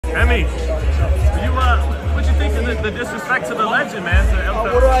Emmy, what you think of the disrespect to the legend, man?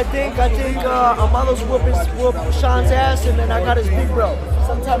 What do I think? I think Amado's whoop Sean's ass, and then I got his big bro.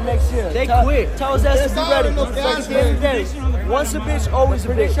 Sometime next year. They quit. Tell his ass to be ready. Like at the end of the day, once a bitch, always a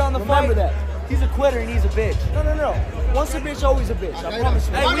bitch. Remember that. He's a quitter and he's a bitch. No. Once a bitch, always a bitch. I promise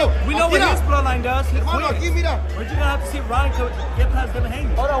you. Hey, we know what his bloodline does. He quit. Give me that. But you're gonna have to see Ryan get past Devin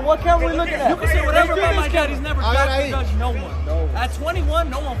Haney. Hold on, what camera we looking at? You can say whatever about my dad. He's never judged no one. No. At 21,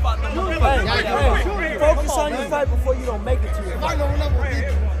 no one fought no one. Hey, focus on your fight before you don't make it to your fight.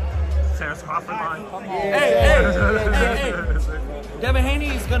 Sarah's Crawford line. Hey. Devin Haney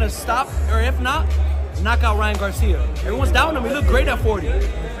is gonna stop, or if not, knock out Ryan Garcia. Everyone's down him. He looked great at 40.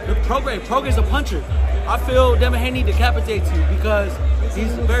 Look, Progray's a puncher. I feel Devin Haney decapitates you because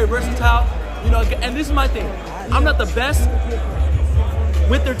he's very versatile. You know, and this is my thing. I'm not the best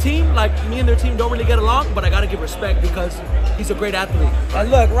with their team. Like, me and their team don't really get along, but I gotta give respect because he's a great athlete. And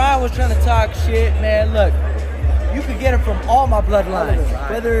look, Ryan was trying to talk shit, man. Look, you could get it from all my bloodlines,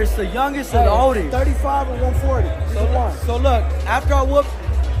 whether it's the youngest or the oldest. 35 or 140. So look, after I whoop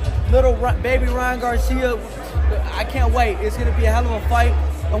little baby Ryan Garcia, I can't wait. It's gonna be a hell of a fight.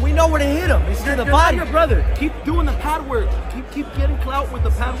 And we know where to hit him. It's to the body. Your brother. Keep doing the pad work. Keep getting clout with the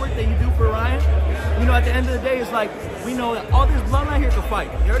pad work that you do for Ryan. You know, at the end of the day, it's like, we know that all this bloodline here can fight.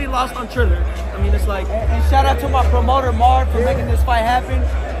 You already lost on Triller. I mean, it's like... And shout out to my promoter, Marv, for making this fight happen.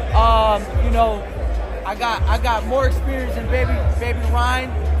 You know, I got more experience than baby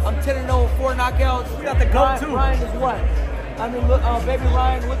Ryan. I'm 10-0 with 4 knockouts. We got the GOAT, too. Ryan is what? I mean, baby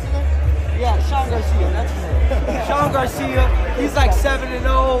Ryan, what's his name? Yeah, Sean Garcia, that's his name. Sean Garcia, he's like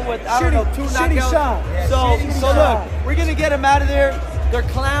 7-0 with, I don't know, 2 knockouts. So look, we're going to get him out of there. They're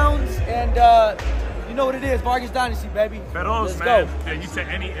clowns, and you know what it is, Vargas Dynasty, baby. Let's go. You said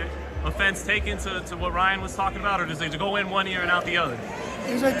any offense taken to what Ryan was talking about, or does it go in one ear and out the other?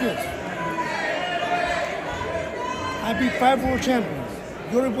 It's like this. I beat 5 world champions.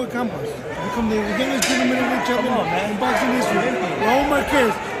 Yuri Campos become the youngest middleweight champion in boxing history. Raul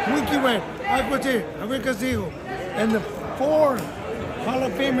Marquez, Winky Red, Aguate, Javier Castillo, and the 4 Hall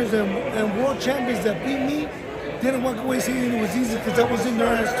of Famers and world champions that beat me didn't walk away saying it was easy because I was in their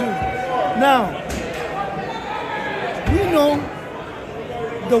ass too. Now, we know,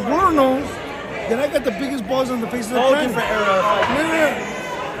 the world knows that I got the biggest balls on the face of the planet.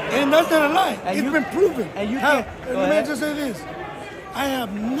 And that's not a lie. It's been proven. And you let can't. me just say this. I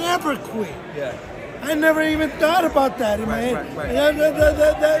have never quit. Yeah. I never even thought about that in my head.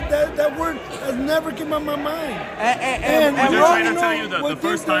 That word has never come out of my mind. And did your trainer tell you the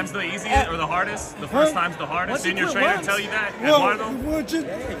first time's the easiest or the hardest? The first time's the hardest? Didn't your trainer tell you that, Eduardo? Well,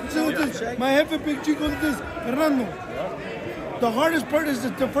 my head big chico is this, Fernando. The hardest part is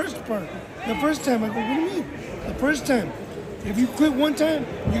the first part. The first time. I go, what do you mean? The first time. If you quit one time,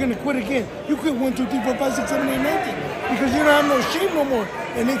 you're going to quit again. You quit 1, 2, 3, 4, 5, 6, 7, 8, 9, because you don't have no shame no more.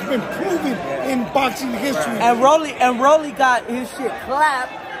 And it's been proven in boxing history. And Rolly got his shit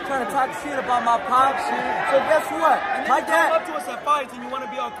clapped, trying to talk shit about my pops. So guess what? And then you come up to us at fights and you want to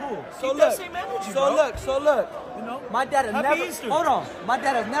be all cool. So that same energy, so look. You know, my dad has never. Easter. Hold on, my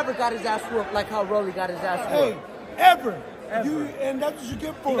dad has never got his ass whooped like how Rolly got his ass whooped. Hey, ever. And that's what you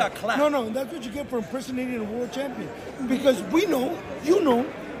get for. He got clapped. No, that's what you get for impersonating a world champion. Because we know, you know,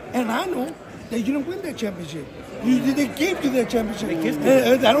 and I know that you didn't win that championship. They gave you that championship.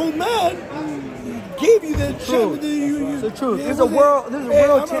 That old man gave you that championship. It's the truth. There's a world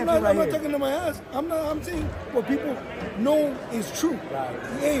champion right here. I'm not talking to my ass. I'm saying what people know is true.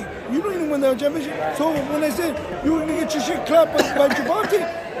 Right. Hey, you didn't win that championship. Right. So when I said you were going to get your shit clapped by Javante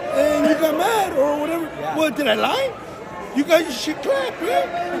and you got mad or whatever, what, did I lie? You got your shit clapped, man.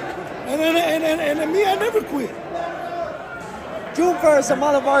 And me, I never quit. June 1st,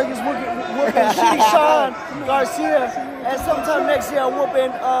 Famer Vargas whooping Sean Garcia, and sometime next year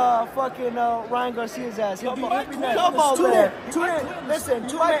whooping Ryan Garcia's ass. He'll be next. Tune in. Listen,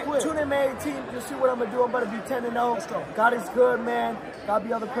 tune in May 18th. You'll see what I'm gonna do. I'm gonna be 10-0. God is good, man. God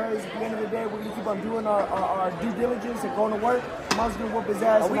be all the praise. At the end of the day, we're gonna keep on doing our due diligence and going to work. Mom's gonna whoop his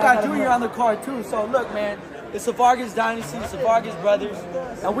ass. We got Junior on the card too. So look, man. It's the Vargas Dynasty, it's the Vargas brothers,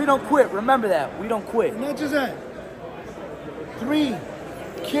 and we don't quit. Remember that. We don't quit. Not just that. 3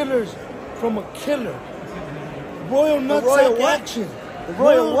 killers from a killer. Royal Nutsack action. The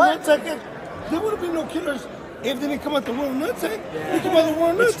Royal what? Nutsack action. There would have been no killers if they didn't come out the Royal Nutsack. They come out the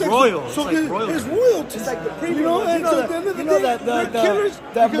Royal Nutsack. It's royal. So it's like it's royalty. It's like the premium. You know, ones. and at the end of the day, they're killers.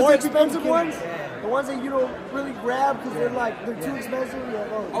 The more expensive ones. The ones that you don't really grab because they're too expensive. You're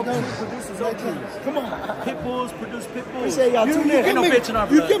like, oh, producers like these. Come on. Pit bulls produce pit bulls. We say y'all tune in.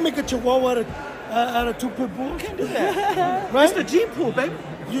 You can't make a chihuahua out of 2 pit bulls. Can't do that. Right? It's the gene pool, baby.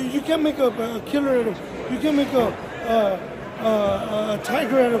 You can't make a killer out of. You can't make a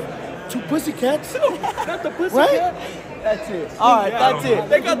tiger out of 2 pussycats. Not the pussy Right? cat. That's it. All right, that's it.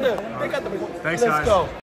 They got the. Thanks, Let's guys. go.